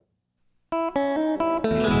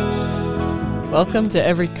Welcome to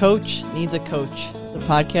Every Coach Needs a Coach, the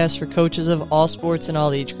podcast for coaches of all sports and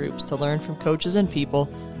all age groups to learn from coaches and people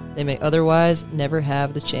they may otherwise never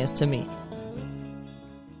have the chance to meet.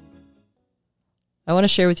 I want to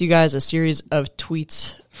share with you guys a series of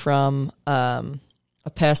tweets from a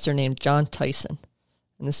pastor named Jon Tyson.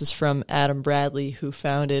 And this is from Adam Bradley, who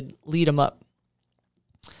founded Lead 'em Up.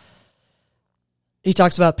 He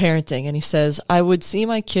talks about parenting, and he says, I would see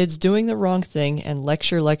my kids doing the wrong thing and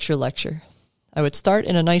lecture. I would start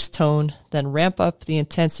in a nice tone, then ramp up the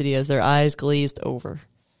intensity as their eyes glazed over.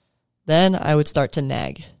 Then I would start to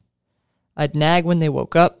nag. I'd nag when they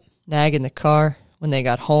woke up, nag in the car, when they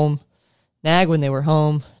got home, nag when they were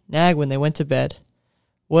home, nag when they went to bed.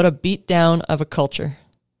 What a beatdown of a culture.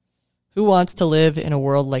 Who wants to live in a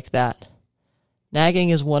world like that?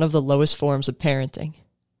 Nagging is one of the lowest forms of parenting.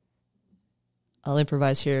 I'll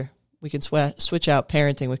improvise here. We can switch out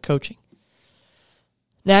parenting with coaching.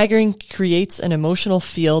 Nagging creates an emotional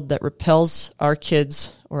field that repels our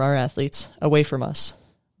kids or our athletes away from us.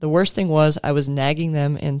 The worst thing was I was nagging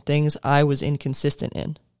them in things I was inconsistent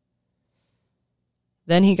in.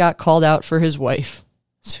 Then he got called out for his wife,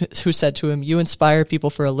 who said to him, you inspire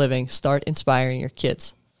people for a living. Start inspiring your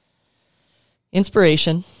kids.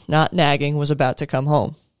 Inspiration, not nagging, was about to come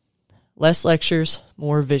home. Less lectures,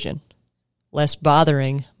 more vision. Less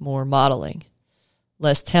bothering, more modeling.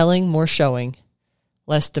 Less telling, more showing.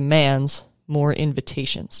 Less demands, more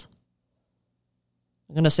invitations.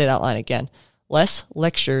 I'm going to say that line again. Less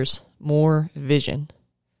lectures, more vision.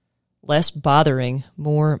 Less bothering,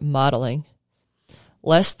 more modeling.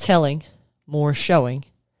 Less telling, more showing.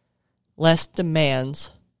 Less demands,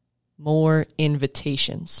 more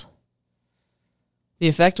invitations. The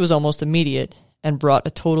effect was almost immediate and brought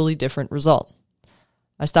a totally different result.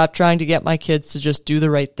 I stopped trying to get my kids to just do the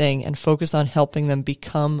right thing and focused on helping them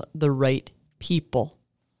become the right people.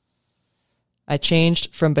 I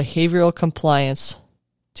changed from behavioral compliance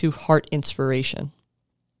to heart inspiration.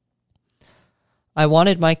 I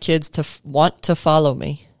wanted my kids to want to follow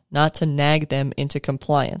me, not to nag them into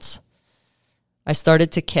compliance. I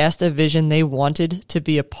started to cast a vision they wanted to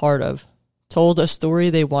be a part of, told a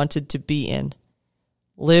story they wanted to be in,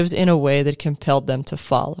 lived in a way that compelled them to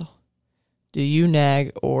follow. Do you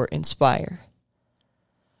nag or inspire?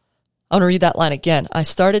 I want to read that line again. I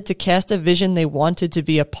started to cast a vision they wanted to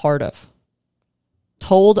be a part of,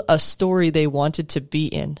 told a story they wanted to be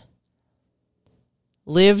in,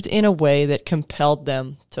 lived in a way that compelled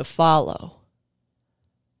them to follow.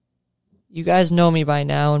 You guys know me by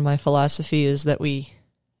now, and my philosophy is that we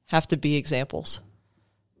have to be examples.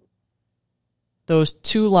 Those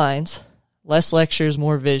two lines, less lectures,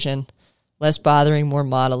 more vision, less bothering, more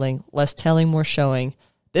modeling, less telling, more showing.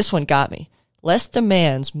 This one got me. Less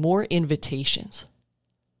demands, more invitations.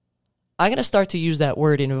 I'm going to start to use that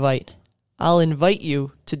word, invite. I'll invite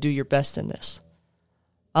you to do your best in this.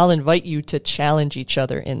 I'll invite you to challenge each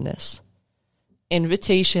other in this.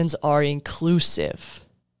 Invitations are inclusive.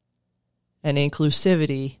 And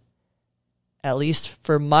inclusivity, at least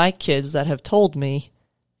for my kids that have told me,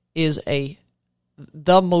 is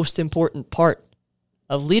the most important part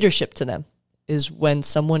of leadership to them, is when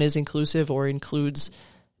someone is inclusive or includes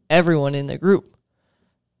everyone in the group.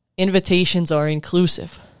 Invitations are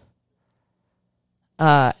inclusive.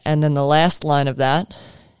 And then the last line of that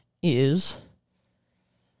is,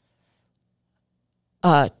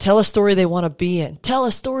 tell a story they want to be in. Tell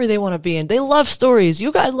a story they want to be in. They love stories.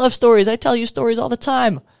 You guys love stories. I tell you stories all the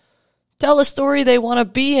time. Tell a story they want to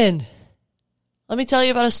be in. Let me tell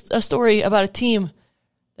you about a story about a team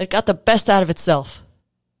that got the best out of itself.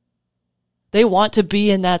 They want to be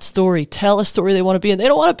in that story. Tell a story they want to be in. They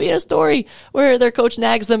don't want to be in a story where their coach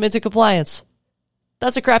nags them into compliance.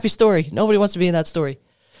 That's a crappy story. Nobody wants to be in that story.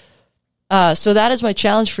 So that is my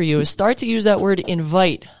challenge for you, is start to use that word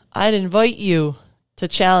invite. I'd invite you to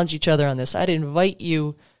challenge each other on this. I'd invite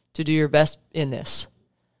you to do your best in this.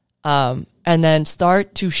 And then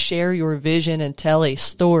start to share your vision and tell a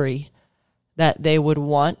story that they would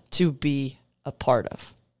want to be a part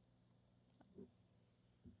of.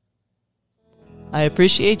 I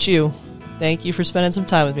appreciate you. Thank you for spending some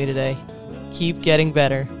time with me today. Keep getting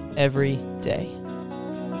better every day.